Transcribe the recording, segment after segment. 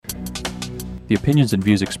The opinions and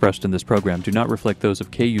views expressed in this program do not reflect those of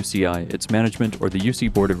KUCI, its management, or the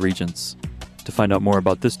UC Board of Regents. To find out more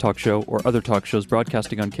about this talk show or other talk shows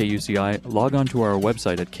broadcasting on KUCI, log on to our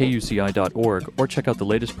website at kuci.org or check out the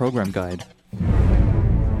latest program guide.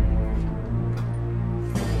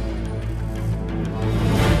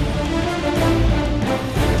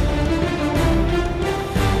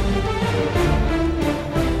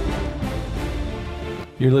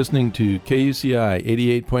 You're listening to KUCI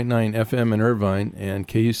 88.9 FM in Irvine and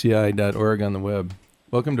KUCI.org on the web.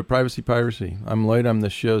 Welcome to Privacy Piracy. I'm Lloyd, I'm the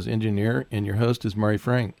show's engineer, and your host is Mari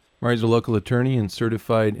Frank. Mari's a local attorney and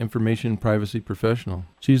certified information privacy professional.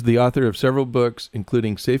 She's the author of several books,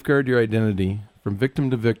 including Safeguard Your Identity, From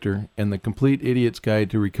Victim to Victor, and The Complete Idiot's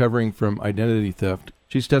Guide to Recovering from Identity Theft.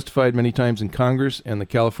 She's testified many times in Congress and the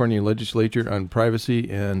California Legislature on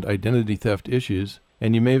privacy and identity theft issues.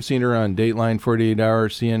 And you may have seen her on Dateline, 48 Hour,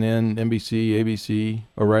 CNN, NBC, ABC,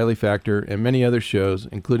 O'Reilly Factor, and many other shows,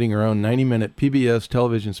 including her own 90-minute PBS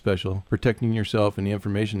television special, Protecting Yourself in the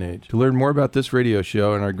Information Age. To learn more about this radio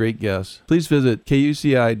show and our great guests, please visit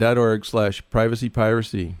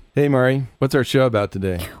kuci.org/privacypiracy. Hey, Mari, what's our show about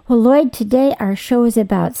today? Well, Lloyd, today our show is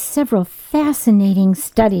about several fascinating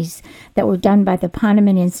studies that were done by the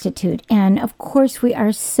Ponemon Institute. And, of course, we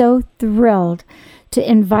are so thrilled to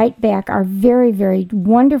invite back our very, very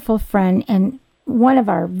wonderful friend and one of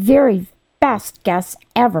our very best guests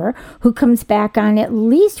ever, who comes back on at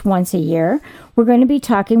least once a year. We're going to be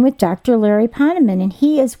talking with Dr. Larry Ponemon, and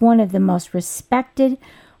he is one of the most respected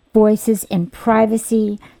voices in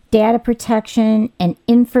privacy, data protection, and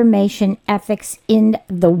information ethics in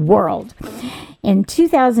the world. In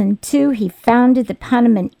 2002, he founded the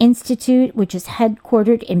Ponemon Institute, which is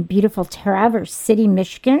headquartered in beautiful Traverse City,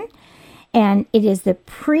 Michigan. And it is the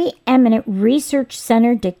preeminent research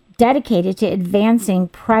center dedicated to advancing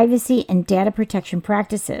privacy and data protection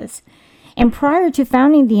practices. And prior to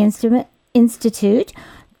founding the Institute,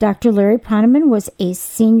 Dr. Larry Ponemon was a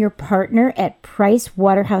senior partner at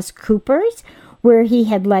PricewaterhouseCoopers, where he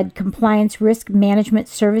had led compliance risk management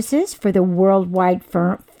services for the worldwide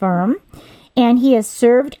firm. And he has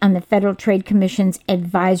served on the Federal Trade Commission's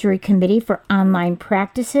Advisory Committee for Online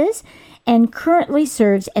Practices, and currently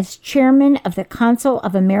serves as chairman of the Council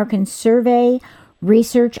of American Survey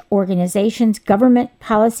Research Organization's Government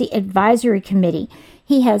Policy Advisory Committee.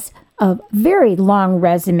 He has a very long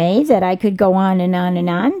resume that I could go on and on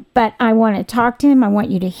and on, but I want to talk to him. I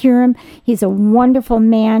want you to hear him. He's a wonderful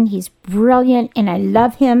man. He's brilliant, and I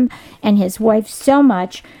love him and his wife so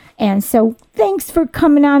much. And so thanks for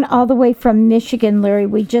coming on all the way from Michigan, Larry.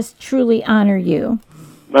 We just truly honor you.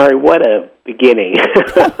 Mari, what a beginning.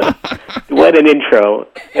 What an intro.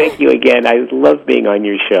 Thank you again. I love being on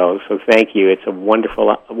your show, so thank you. It's a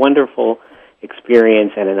wonderful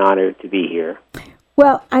experience and an honor to be here.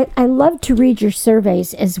 Well, I love to read your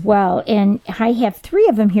surveys as well, and I have 3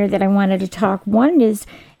 of them here that I wanted to talk. One is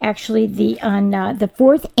actually the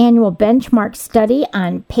fourth annual benchmark study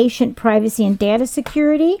on patient privacy and data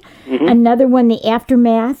security. Mm-hmm. Another one, the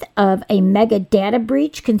aftermath of a mega data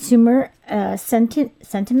breach, consumer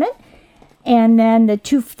sentiment. And then the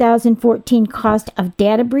 2014 cost of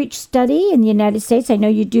data breach study in the United States. I know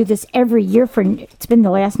you do this every year it's been the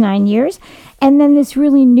last 9 years. And then this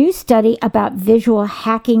really new study about visual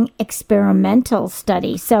hacking experimental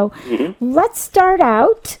study. So Let's start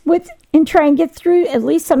out and try and get through at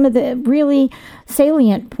least some of the really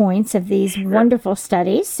salient points of these wonderful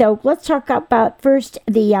studies. So let's talk about first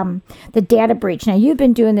the data breach. Now, you've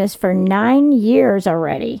been doing this for 9 years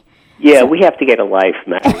already. Yeah, we have to get a life,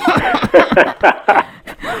 man.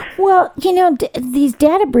 Well, these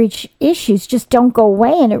data breach issues just don't go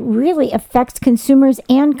away, and it really affects consumers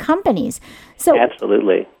and companies. So,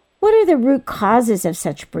 absolutely. What are the root causes of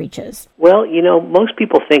such breaches? Well, most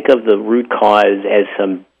people think of the root cause as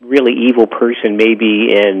some really evil person,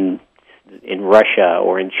 maybe in Russia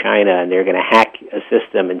or in China, and they're going to hack a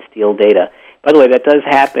system and steal data. By the way, that does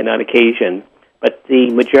happen on occasion, but the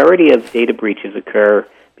majority of data breaches occur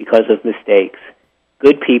because of mistakes,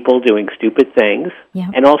 good people doing stupid things,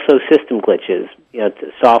 and also system glitches,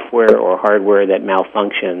 software or hardware that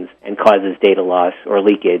malfunctions and causes data loss or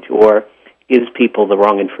leakage or gives people the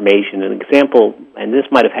wrong information. An example, and this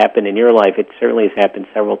might have happened in your life, it certainly has happened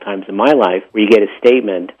several times in my life, where you get a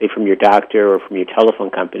statement, say from your doctor or from your telephone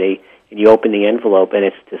company, and you open the envelope and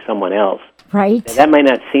it's to someone else. Right. Now, that might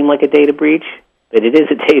not seem like a data breach, but it is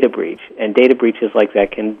a data breach, and data breaches like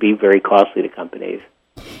that can be very costly to companies.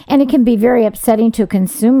 And it can be very upsetting to a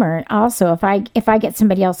consumer also. If I get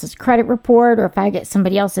somebody else's credit report, or if I get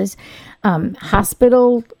somebody else's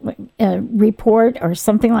hospital report or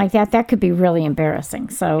something like that, that could be really embarrassing.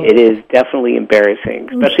 So it is definitely embarrassing,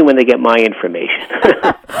 especially when they get my information.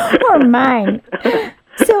 Or mine.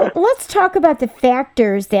 So let's talk about the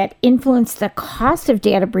factors that influence the cost of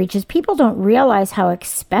data breaches. People don't realize how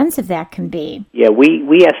expensive that can be. Yeah,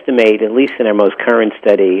 we estimate, at least in our most current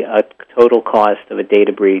study, a total cost of a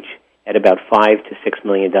data breach at about $5 to $6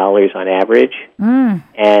 million on average.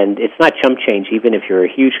 And it's not chump change, even if you're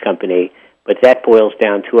a huge company, but that boils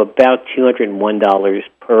down to about $201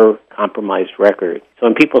 per compromised record. So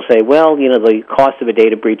when people say, well, the cost of a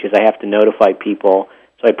data breach is I have to notify people,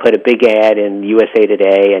 so I put a big ad in USA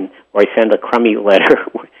Today, or I send a crummy letter,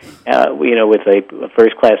 with a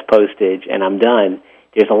first-class postage, and I'm done.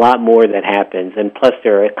 There's a lot more that happens, and plus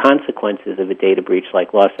there are consequences of a data breach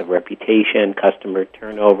like loss of reputation, customer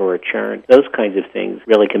turnover or churn. Those kinds of things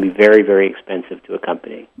really can be very, very expensive to a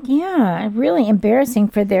company. Yeah, really embarrassing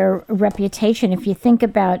for their reputation. If you think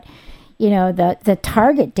about, the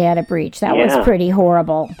Target data breach, that was pretty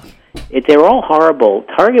horrible. They're all horrible.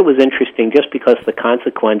 Target was interesting just because the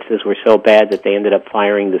consequences were so bad that they ended up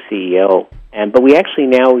firing the CEO. But we actually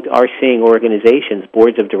now are seeing organizations,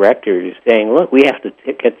 boards of directors, saying, look, we have to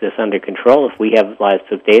get this under control. If we have lots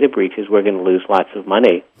of data breaches, we're going to lose lots of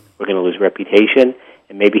money. We're going to lose reputation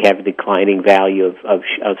and maybe have a declining value of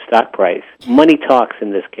stock price. Money talks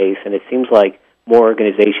in this case, and it seems like more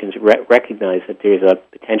organizations recognize that there's a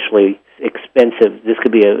potentially expensive, this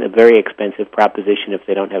could be a very expensive proposition if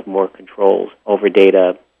they don't have more controls over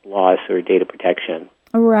data loss or data protection.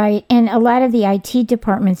 Right, and a lot of the IT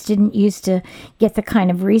departments didn't used to get the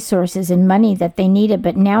kind of resources and money that they needed,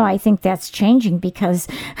 but now I think that's changing because,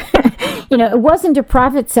 it wasn't a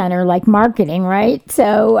profit center like marketing, right?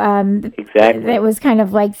 So exactly. It was kind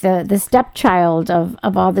of like the stepchild of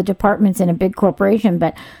all the departments in a big corporation,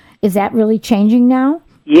 but is that really changing now?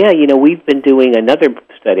 Yeah, we've been doing another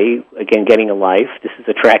study, again, Getting a Life. This is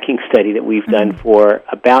a tracking study that we've done for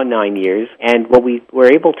about 9 years, and what we were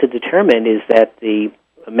able to determine is that the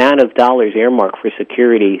amount of dollars earmarked for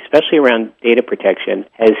security, especially around data protection,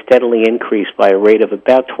 has steadily increased by a rate of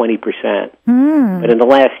about 20%. But in the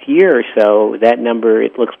last year or so, that number,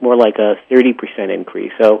 it looks more like a 30%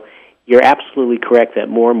 increase. So you're absolutely correct that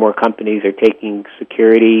more and more companies are taking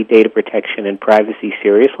security, data protection, and privacy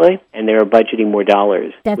seriously, and they're budgeting more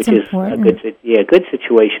dollars. That's which important. is a good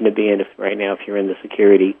situation to be in right now if you're in the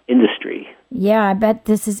security industry. Yeah, I bet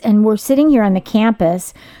this is, and we're sitting here on the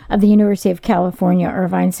campus of the University of California,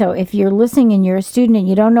 Irvine. So if you're listening and you're a student and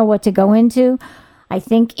you don't know what to go into, I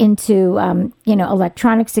think into,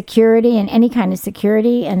 electronic security and any kind of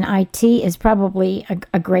security, and IT is probably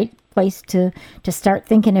a great place to start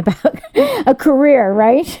thinking about a career,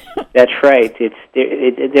 right? That's right.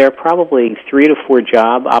 There are probably 3 to 4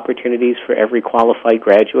 job opportunities for every qualified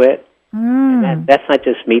graduate. And that's not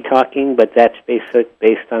just me talking, but that's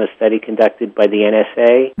based on a study conducted by the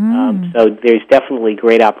NSA. So there's definitely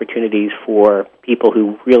great opportunities for people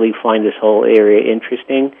who really find this whole area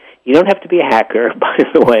interesting. You don't have to be a hacker, by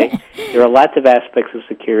the way. There are lots of aspects of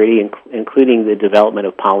security, including the development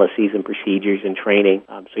of policies and procedures and training.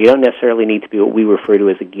 So you don't necessarily need to be what we refer to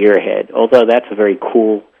as a gearhead, although that's a very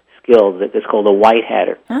cool skill that's called a white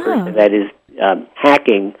hatter. Person that is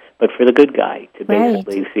hacking, but for the good guy, to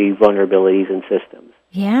basically see vulnerabilities in systems.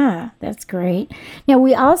 Yeah, that's great. Now,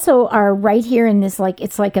 we also are right here in this,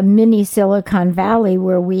 it's like a mini Silicon Valley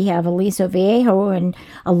where we have Aliso Viejo and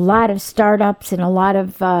a lot of startups and a lot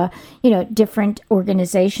of, different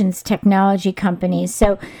organizations, technology companies.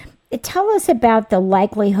 So tell us about the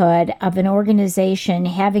likelihood of an organization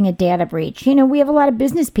having a data breach. We have a lot of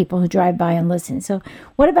business people who drive by and listen. So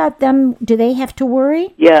what about them? Do they have to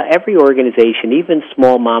worry? Yeah, every organization, even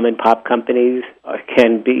small mom-and-pop companies,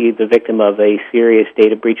 can be the victim of a serious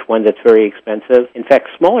data breach, one that's very expensive. In fact,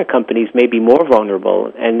 smaller companies may be more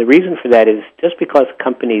vulnerable. And the reason for that is just because a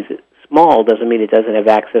company is small doesn't mean it doesn't have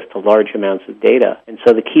access to large amounts of data. And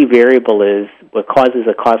so the key variable is what causes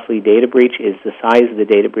a costly data breach is the size of the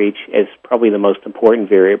data breach is probably the most important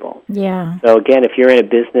variable. Yeah. So again, if you're in a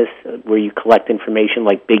business where you collect information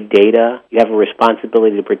like big data, you have a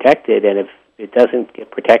responsibility to protect it, and if it doesn't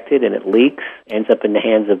get protected and it leaks, ends up in the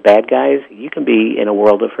hands of bad guys, you can be in a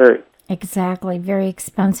world of hurt. Exactly. Very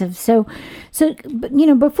expensive. So,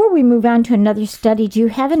 before we move on to another study, do you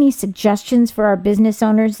have any suggestions for our business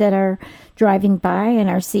owners that are driving by and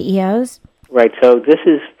our CEOs? Right. So this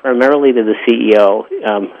is primarily to the CEO.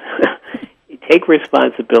 take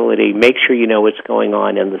responsibility, make sure you know what's going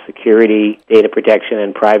on in the security, data protection,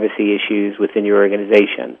 and privacy issues within your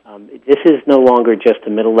organization. This is no longer just a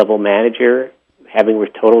middle-level manager having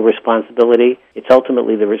total responsibility. It's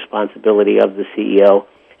ultimately the responsibility of the CEO.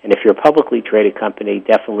 And if you're a publicly traded company,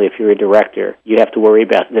 definitely if you're a director, you have to worry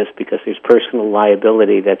about this because there's personal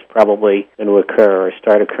liability that's probably going to occur or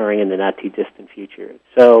start occurring in the not-too-distant future.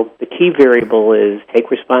 So the key variable is take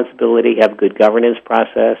responsibility, have a good governance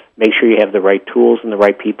process, make sure you have the right tools and the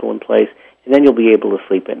right people in place, and then you'll be able to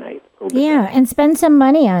sleep at night. Yeah, and spend some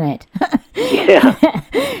money on it. Yeah.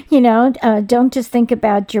 Don't just think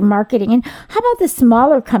about your marketing. And how about the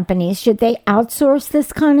smaller companies? Should they outsource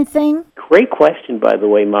this kind of thing? Great question, by the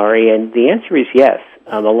way, Mari, and the answer is yes.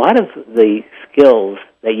 A lot of the skills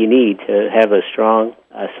that you need to have a strong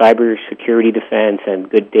cyber security defense and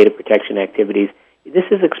good data protection activities, this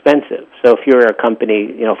is expensive. So if you're a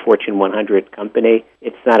company, Fortune 100 company,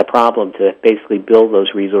 it's not a problem to basically build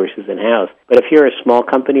those resources in-house. But if you're a small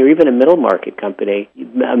company or even a middle market company,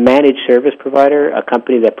 a managed service provider, a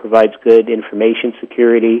company that provides good information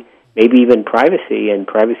security, maybe even privacy and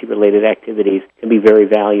privacy-related activities can be very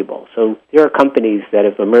valuable. So there are companies that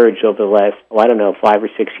have emerged over the last, 5 or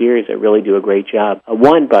 6 years that really do a great job.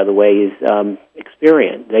 One, by the way, is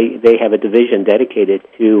Experian. They have a division dedicated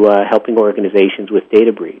to helping organizations with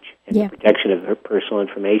data breach and the protection of their personal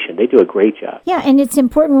information. They do a great job. Yeah, and it's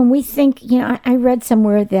important when we think, I read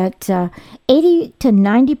somewhere that 80 to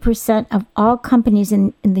 90% of all companies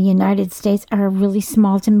in the United States are really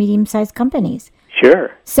small to medium-sized companies.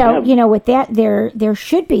 Sure. So, with that, there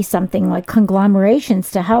should be something like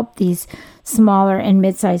conglomerations to help these smaller and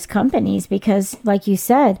mid-sized companies because, like you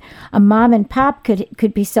said, a mom and pop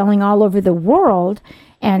could be selling all over the world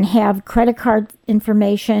and have credit card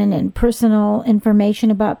information and personal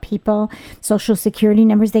information about people, social security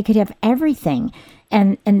numbers. They could have everything.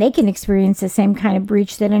 And they can experience the same kind of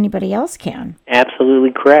breach that anybody else can.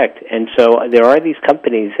 Absolutely correct. And so there are these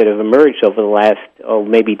companies that have emerged over the last,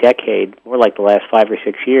 maybe decade, more like the last 5 or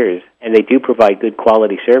 6 years, and they do provide good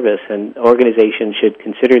quality service, and organizations should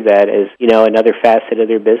consider that as, another facet of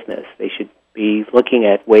their business. They should be looking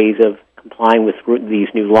at ways of complying with these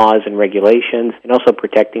new laws and regulations, and also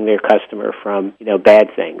protecting their customer from, bad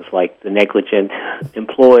things like the negligent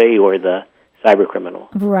employee or the cyber criminal.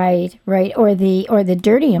 Right. Or the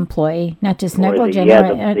dirty employee, not just negligent.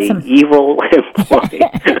 The evil employee.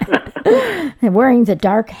 They're wearing the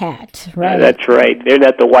dark hat, right? That's right. They're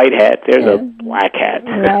not the white hat, they're the black hat.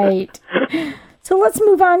 Right. So let's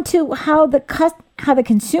move on to how the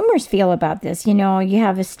consumers feel about this. You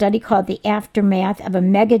have a study called The Aftermath of a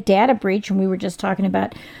Mega Data Breach, and we were just talking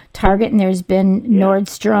about Target, and there's been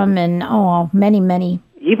Nordstrom and, many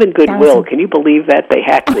even Goodwill. Can you believe that? They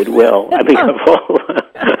hacked Goodwill. I mean,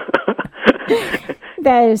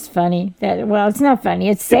 that is funny. It's not funny.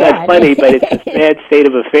 It's sad. It's not funny, but it's a sad state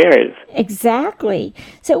of affairs. Exactly.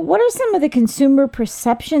 So what are some of the consumer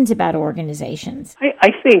perceptions about organizations?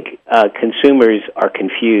 I think consumers are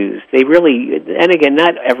confused. They really, and again,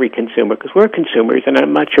 not every consumer, because we're consumers, and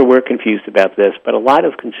I'm not sure we're confused about this, but a lot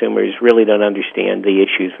of consumers really don't understand the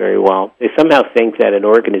issues very well. They somehow think that an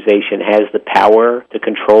organization has the power to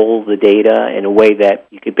control the data in a way that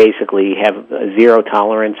you could basically have a zero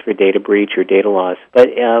tolerance for data breach or data loss. But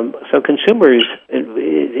so consumers,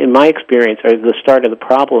 in my experience, are the start of the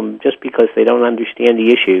problem just because they don't understand the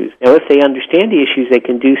issues. Now, if they understand the issues, they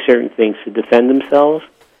can do certain things to defend themselves,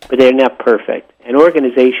 but they're not perfect. And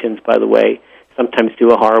organizations, by the way, sometimes do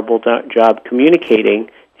a horrible job communicating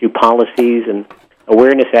through policies and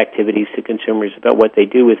awareness activities to consumers about what they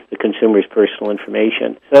do with the consumer's personal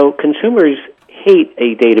information. So consumers hate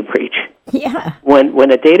a data breach. Yeah.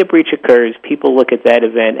 When a data breach occurs, people look at that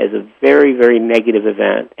event as a very, very negative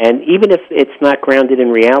event. And even if it's not grounded in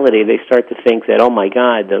reality, they start to think that, oh my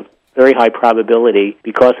God, the very high probability,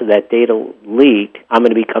 because of that data leak, I'm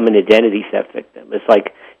going to become an identity theft victim. It's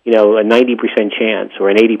like, a 90% chance or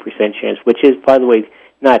an 80% chance, which is, by the way,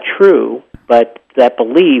 not true, but that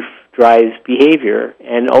belief drives behavior,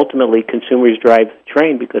 and ultimately consumers drive the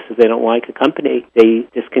train because if they don't like a company, they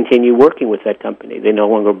discontinue working with that company. They no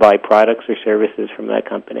longer buy products or services from that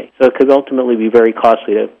company. So it could ultimately be very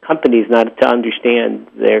costly to companies not to understand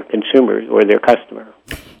their consumers or their customer.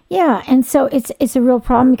 Yeah, and so it's a real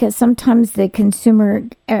problem because sometimes the consumer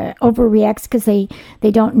overreacts because they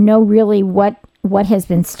don't know really what has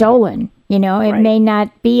been stolen. It may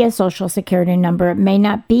not be a social security number. It may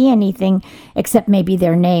not be anything except maybe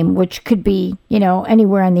their name, which could be,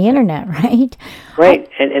 anywhere on the internet, right? Right,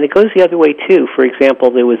 and it goes the other way, too. For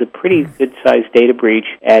example, there was a pretty good-sized data breach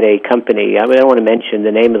at a company. I don't want to mention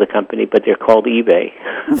the name of the company, but they're called eBay.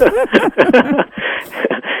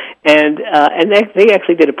 And they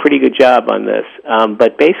actually did a pretty good job on this.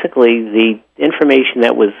 But basically, the information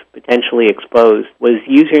that was potentially exposed was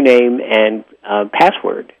username and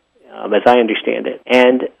password, as I understand it.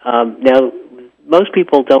 And now, most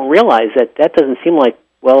people don't realize that doesn't seem like,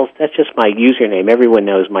 well, that's just my username. Everyone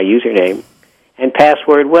knows my username. And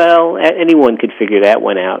password, well, anyone could figure that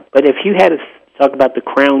one out. But if you had to talk about the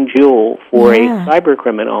crown jewel for a cyber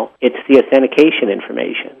criminal, it's the authentication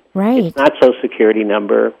information. Right. It's not Social Security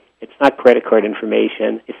number. It's not credit card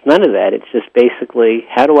information. It's none of that. It's just basically,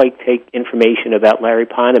 how do I take information about Larry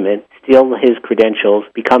Ponemon, steal his credentials,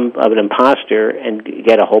 become an imposter, and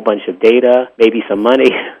get a whole bunch of data, maybe some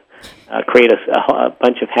money, create a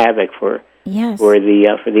bunch of havoc for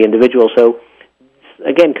the individual. So,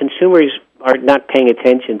 again, consumers are not paying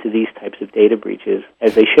attention to these types of data breaches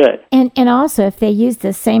as they should. And also, if they use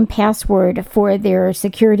the same password for their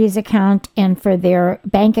securities account and for their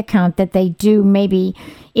bank account that they do maybe,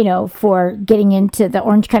 for getting into the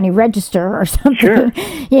Orange County Register or something, sure.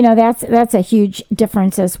 That's a huge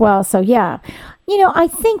difference as well. So, yeah. I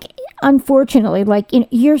think, unfortunately,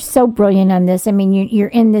 you're so brilliant on this. I mean, you're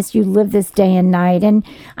in this, you live this day and night, and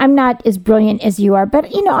I'm not as brilliant as you are,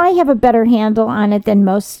 but, I have a better handle on it than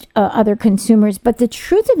most other consumers. But the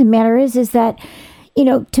truth of the matter is that,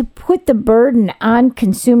 to put the burden on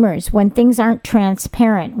consumers when things aren't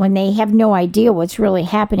transparent, when they have no idea what's really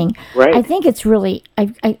happening, right. I think it's really, I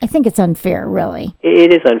think it's unfair, really.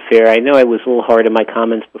 It is unfair. I know I was a little hard in my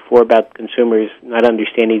comments before about consumers not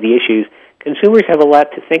understanding the issues. Consumers have a lot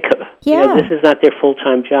to think of. Yeah. This is not their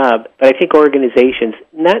full-time job. But I think organizations,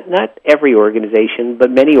 not every organization, but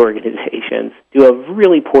many organizations, do a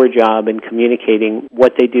really poor job in communicating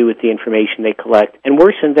what they do with the information they collect. And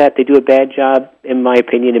worse than that, they do a bad job, in my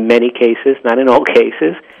opinion, in many cases, not in all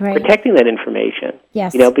cases, protecting that information.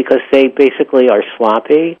 Yes. Because they basically are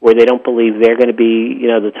sloppy, or they don't believe they're going to be,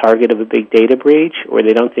 the target of a big data breach, or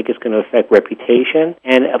they don't think it's going to affect reputation.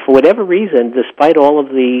 And for whatever reason, despite all of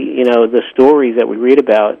the stories that we read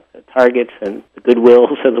about, Targets and the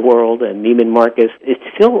Goodwills of the world and Neiman Marcus, it's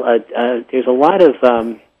still there's a lot of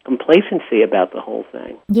complacency about the whole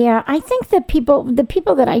thing. Yeah, I think the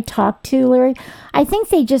people that I talk to, Larry, I think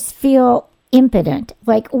they just feel impotent.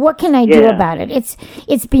 Like, what can I do about it?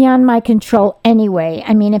 It's beyond my control anyway.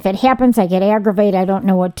 I mean, if it happens, I get aggravated. I don't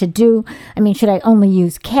know what to do. I mean, should I only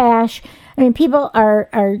use cash? I mean, people are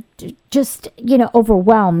just,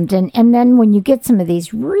 overwhelmed. And then when you get some of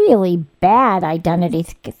these really bad identity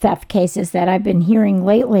theft cases that I've been hearing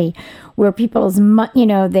lately, where people's,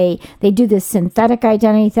 they do this synthetic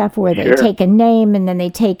identity theft where they take a name and then they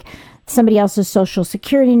take somebody else's social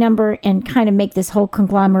security number and kind of make this whole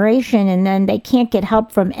conglomeration, and then they can't get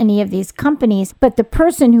help from any of these companies, but the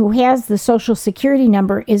person who has the social security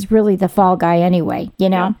number is really the fall guy anyway,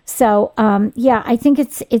 So I think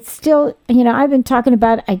it's still, I've been talking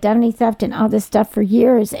about identity theft and all this stuff for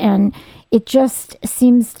years, and it just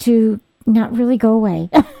seems to not really go away.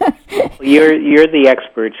 You're the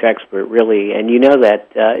expert's expert, really, and you know that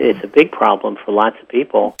it's a big problem for lots of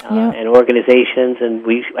people and organizations, and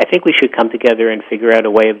I think we should come together and figure out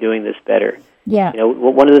a way of doing this better. Yeah.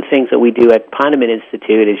 One of the things that we do at Ponemon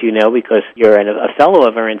Institute, as you know, because you're a fellow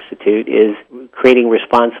of our institute, is creating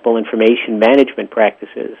responsible information management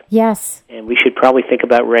practices. Yes. And we should probably think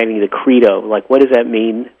about writing the credo, like what does that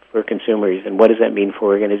mean for consumers and what does that mean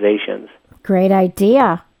for organizations? Great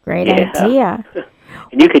idea. Great idea.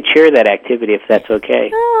 And you could share that activity if that's okay.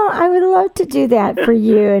 Oh, I would love to do that for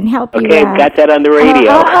you and help you out. Okay, got that on the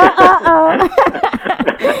radio.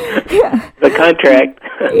 The contract.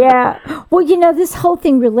 Yeah. Well, this whole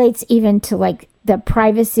thing relates even to the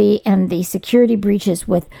privacy and the security breaches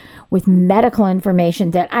with medical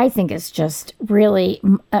information that I think is just really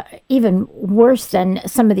even worse than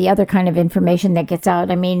some of the other kind of information that gets out.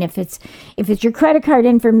 I mean, if it's your credit card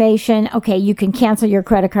information, okay, you can cancel your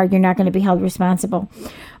credit card. You're not going to be held responsible.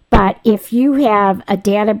 But if you have a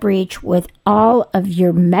data breach with all of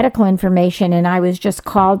your medical information, and I was just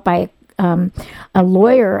called by a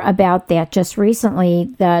lawyer about that just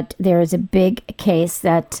recently, that there is a big case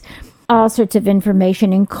that all sorts of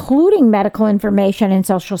information, including medical information and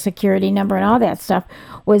social security number and all that stuff,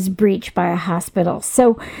 was breached by a hospital.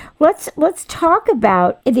 So let's talk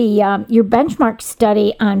about the your benchmark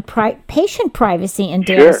study on patient privacy and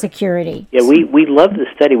data security. Yeah, we love the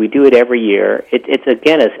study. We do it every year. It's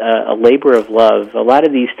again a labor of love. A lot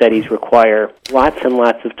of these studies require lots and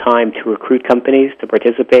lots of time to recruit companies to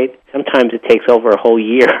participate. Sometimes it takes over a whole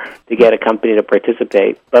year to get a company to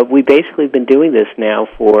participate. But we basically have been doing this now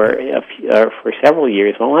for for several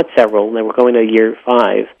years. Well, not several, and then we're going to year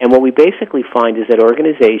 5. And what we basically find is that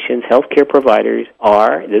organizations, healthcare providers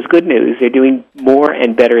there's good news, they're doing more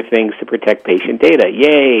and better things to protect patient data.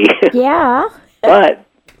 Yay! Yeah. But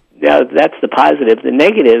now that's the positive. The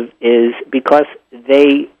negative is because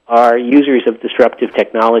they are users of disruptive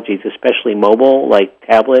technologies, especially mobile, like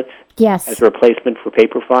tablets, Yes. as a replacement for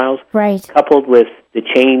paper files, Right. coupled with the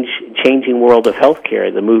changing world of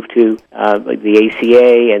healthcare, the move to like the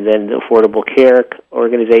ACA and then the Affordable Care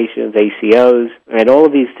Organizations, ACOs, and all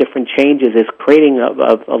of these different changes is creating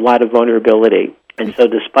a lot of vulnerability. And so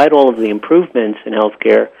despite all of the improvements in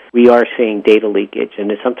healthcare, we are seeing data leakage,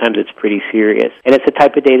 and sometimes it's pretty serious. And it's the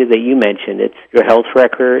type of data that you mentioned. It's your health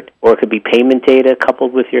record, or it could be payment data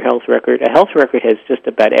coupled with your health record. A health record has just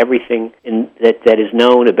about everything that is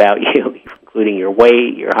known about you, including your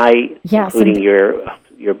weight, your height, Yes, including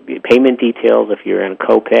your payment details if you're on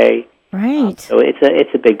copay. Right. So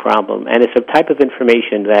it's a big problem, and it's a type of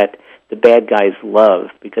information that the bad guys love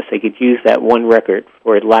because they could use that one record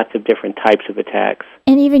for lots of different types of attacks.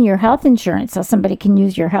 And even your health insurance, so somebody can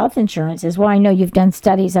use your health insurance as well. I know you've done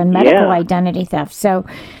studies on medical identity theft, so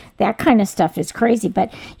that kind of stuff is crazy.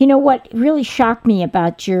 But you know what really shocked me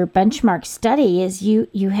about your benchmark study is you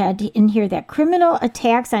had in here that criminal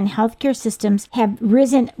attacks on healthcare systems have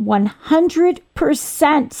risen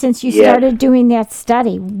 100% since you started doing that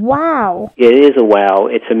study. Wow. It is a wow.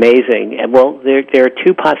 It's amazing. And well, there are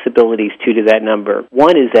two possibilities to that number.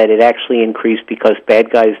 One is that it actually increased because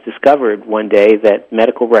bad guys discovered one day that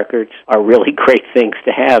medical records are really great things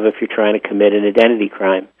to have if you're trying to commit an identity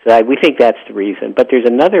crime. So we think that's the reason. But there's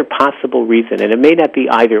another possible reason, and it may not be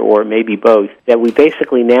either or, it may be both, that we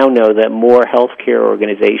basically now know that more healthcare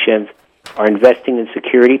organizations are investing in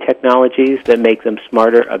security technologies that make them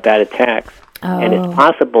smarter about attacks. Oh. And it's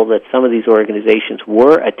possible that some of these organizations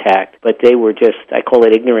were attacked, but they were just, I call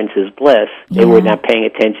it ignorance is bliss. They were not paying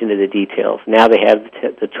attention to the details. Now they have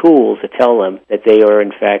the tools to tell them that they are,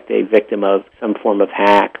 in fact, a victim of some form of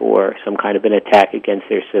hack or some kind of an attack against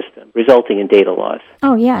their system, resulting in data loss.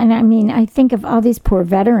 Oh, yeah. And I mean, I think of all these poor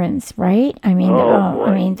veterans, right? I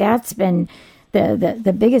mean, that's been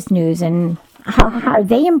the biggest news. And how are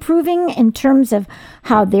they improving in terms of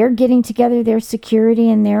how they're getting together their security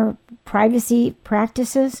and their privacy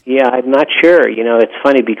practices? Yeah, I'm not sure. You know, it's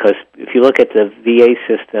funny because if you look at the VA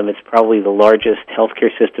system, it's probably the largest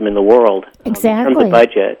healthcare system in the world. Exactly. In terms of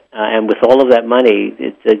budget. And with all of that money,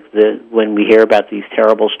 when we hear about these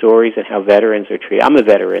terrible stories and how veterans are treated, I'm a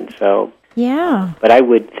veteran, so... Yeah. But I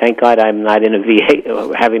would, thank God I'm not in a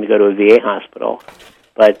VA, having to go to a VA hospital.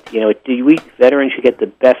 But, you know, veterans should get the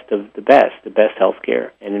best of the best health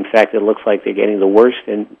care. And, in fact, it looks like they're getting the worst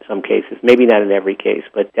in some cases. Maybe not in every case,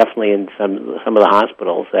 but definitely in some of the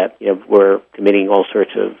hospitals that, you know, were committing all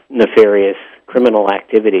sorts of nefarious criminal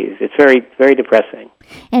activities. It's very, very depressing.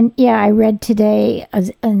 And, yeah, I read today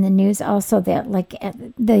in the news also that, like,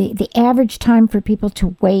 the average time for people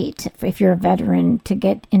to wait, if you're a veteran, to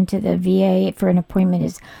get into the VA for an appointment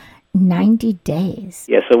is 90 days.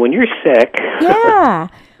 Yeah, so when you're sick, yeah,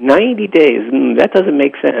 90 days, that doesn't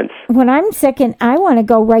make sense. When I'm sick and I want to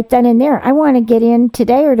go right then and there, I want to get in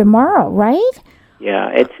today or tomorrow, right? Yeah,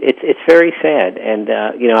 it's very sad, and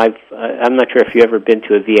you know, I'm not sure if you've ever been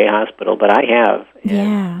to a VA hospital, but I have.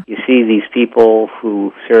 Yeah. You see these people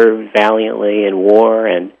who served valiantly in war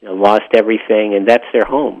and lost everything, and that's their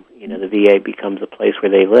home. You know, the VA becomes a place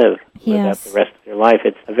where they live without the rest of their life.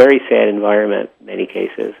 It's a very sad environment in many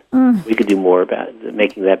cases. We could do more about it,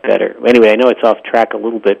 making that better. Anyway, I know it's off track a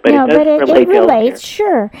little bit, but it relates,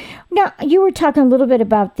 sure. Now, you were talking a little bit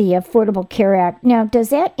about the Affordable Care Act. Now, does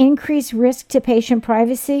that increase risk to patient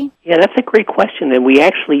privacy? Yeah, that's a great question, and we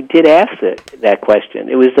actually did ask that question.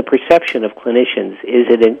 It was the perception of clinicians, is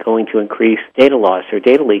it going to increase data loss or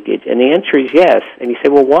data leakage? And the answer is yes. And you say,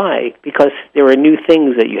 well, why? Because there are new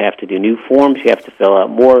things that you have to do, new forms you have to fill out,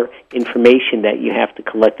 more information that you have to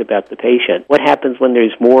collect about the patient. What happens when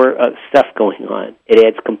there's more stuff going on? It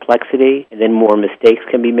adds complexity, and then more mistakes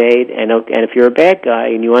can be made. And if you're a bad guy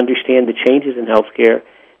and you understand the changes in healthcare,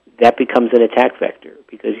 that becomes an attack vector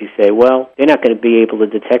because you say, well, they're not going to be able to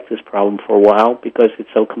detect this problem for a while because it's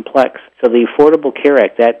so complex. So the Affordable Care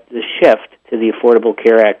Act, the shift to the Affordable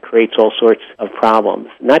Care Act creates all sorts of problems.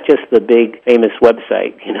 Not just the big famous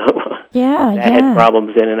website, that had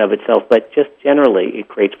problems in and of itself, but just generally it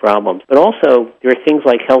creates problems. But also there are things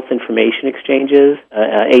like health information exchanges,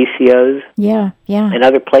 ACOs, and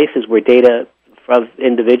other places where data from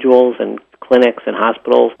individuals and clinics and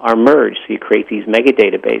hospitals are merged, so you create these mega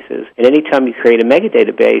databases. And anytime you create a mega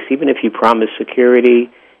database, even if you promise security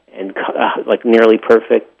and like nearly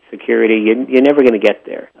perfect security, you're never going to get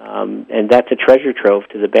there. And that's a treasure trove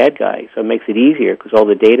to the bad guy, so it makes it easier because all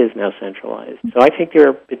the data is now centralized. So I think there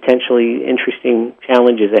are potentially interesting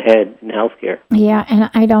challenges ahead in healthcare. Yeah,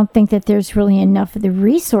 and I don't think that there's really enough of the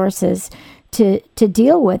resources to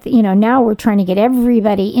deal with. Now we're trying to get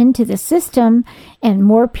everybody into the system, and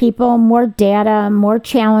more people, more data, more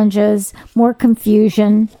challenges, more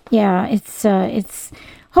confusion. Yeah, it's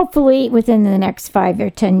hopefully within the next 5 or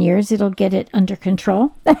 10 years, it'll get it under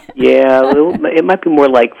control. Yeah, it might be more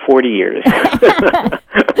like 40 years.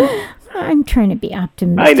 I'm trying to be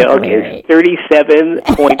optimistic. I know, okay,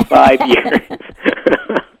 37.5 years.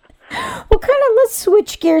 Well, let's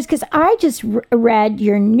switch gears, because I just read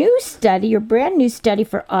your brand new study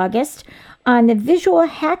for August on the visual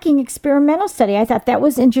hacking experimental study. I thought that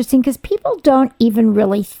was interesting because people don't even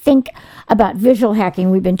really think about visual hacking.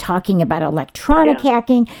 We've been talking about electronic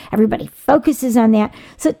hacking. Everybody focuses on that.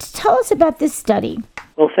 So tell us about this study.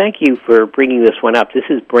 Well, thank you for bringing this one up. This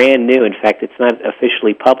is brand new. In fact, it's not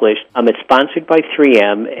officially published. It's sponsored by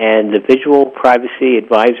 3M and the Visual Privacy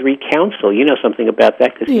Advisory Council. You know something about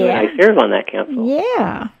that because you and I serve on that council.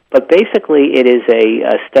 Yeah. But basically, it is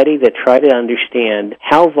a study that tried to understand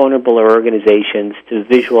how vulnerable are organizations to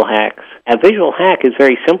visual hacks. A visual hack is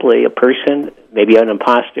very simply a person, maybe an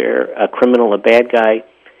imposter, a criminal, a bad guy,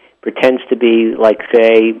 pretends to be, like,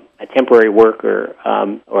 say, a temporary worker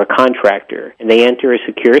or a contractor, and they enter a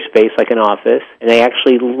secure space like an office, and they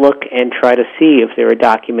actually look and try to see if there are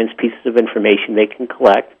documents, pieces of information they can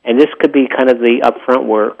collect. And this could be kind of the upfront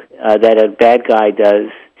work that a bad guy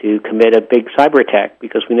does to commit a big cyber attack,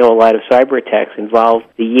 because we know a lot of cyber attacks involve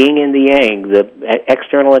the yin and the yang, the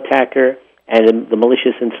external attacker and the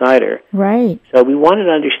malicious insider. Right. So we wanted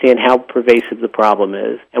to understand how pervasive the problem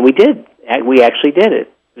is, and we did. We actually did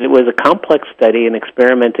it. It was a complex study, an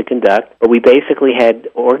experiment to conduct, but we basically had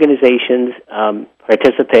organizations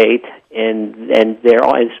participate and they're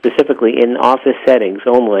specifically in office settings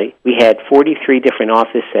only. We had 43 different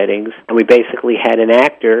office settings, and we basically had an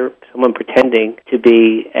actor, someone pretending to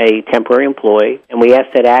be a temporary employee, and we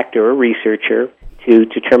asked that actor or researcher to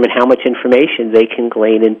determine how much information they can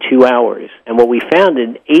glean in 2 hours. And what we found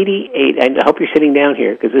in 88, and I hope you're sitting down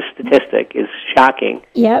here because this statistic is shocking.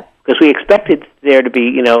 Yep. Because we expected there to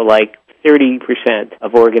be, like 30%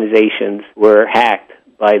 of organizations were hacked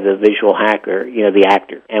by the visual hacker, the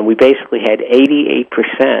actor. And we basically had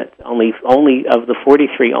 88%. Only of the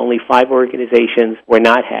 43, only 5 organizations were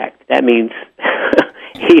not hacked. That means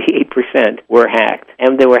 88% were hacked.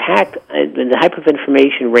 And they were hacked, and the type of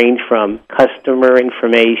information ranged from customer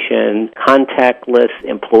information, contact lists,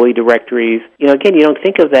 employee directories. Again, you don't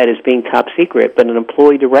think of that as being top secret, but an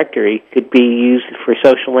employee directory could be used for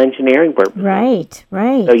social engineering purposes. Right.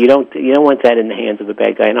 So you don't want that in the hands of a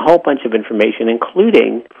bad guy. And a whole bunch of information,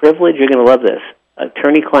 including privilege, you're going to love this,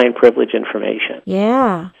 attorney-client privilege information.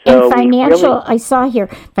 Yeah. So and financial, I saw here,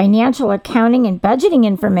 financial, accounting, and budgeting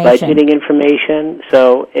information.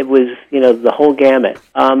 So it was, the whole gamut.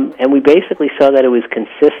 And we basically saw that it was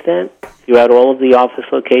consistent throughout all of the office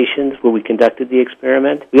locations where we conducted the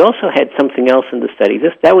experiment. We also had something else in the study.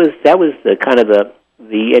 That was the kind of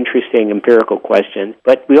the interesting empirical question,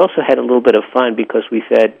 but we also had a little bit of fun because we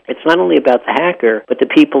said it's not only about the hacker, but the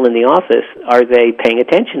people in the office. Are they paying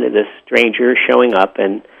attention to this stranger showing up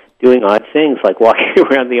and doing odd things like walking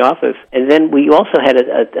around the office? And then we also had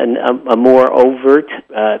a more overt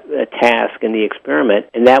task in the experiment,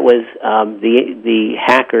 and that was the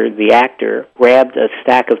hacker, the actor, grabbed a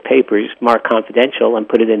stack of papers marked confidential and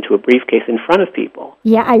put it into a briefcase in front of people.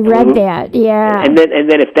 Yeah, I read that. Yeah. And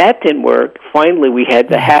then if that didn't work, finally we had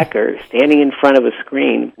the hacker standing in front of a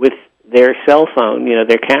screen with their cell phone,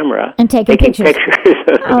 their camera, and taking pictures of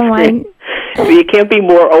the screen. So you can't be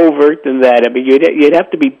more overt than that. I mean, you'd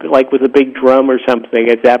have to be like with a big drum or something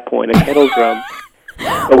at that point, a kettle drum.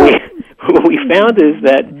 But what we found is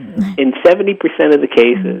that in 70% of the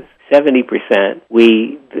cases, 70%,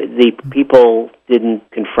 the people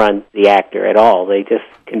didn't confront the actor at all. They just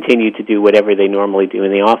continued to do whatever they normally do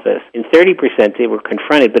in the office. In 30%, they were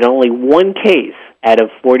confronted, but only one case out of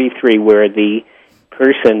 43 where the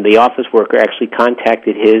office worker, actually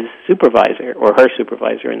contacted his supervisor, or her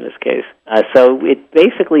supervisor in this case. So it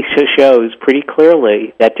basically shows pretty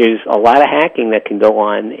clearly that there's a lot of hacking that can go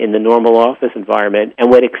on in the normal office environment. And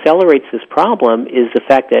what accelerates this problem is the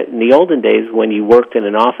fact that in the olden days, when you worked in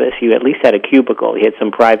an office, you at least had a cubicle. You had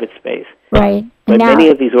some private space. Right. But many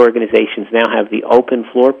of these organizations now have the open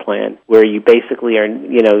floor plan where you basically are,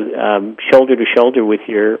 shoulder to shoulder with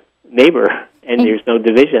your neighbor, and there's no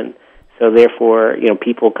division. So therefore,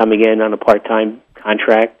 people coming in on a part-time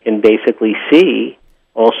contract can basically see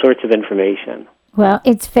all sorts of information. Well,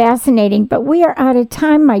 it's fascinating, but we are out of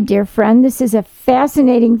time, my dear friend. This is a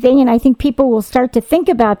fascinating thing, and I think people will start to think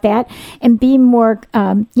about that and be more,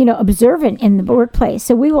 observant in the workplace.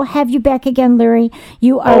 So we will have you back again, Larry.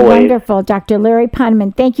 You are Always. Wonderful, Dr. Larry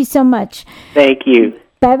Poneman. Thank you so much. Thank you.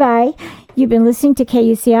 Bye-bye. You've been listening to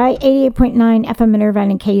KUCI 88.9 FM in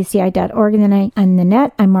Irvine and KUCI.org on the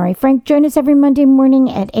net. I'm Mari Frank. Join us every Monday morning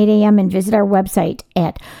at 8 a.m. and visit our website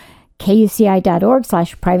at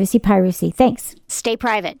KUCI.org/privacy-piracy. Thanks. Stay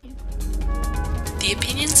private. The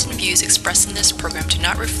opinions and views expressed in this program do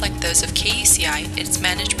not reflect those of KUCI, its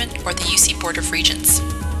management, or the UC Board of Regents.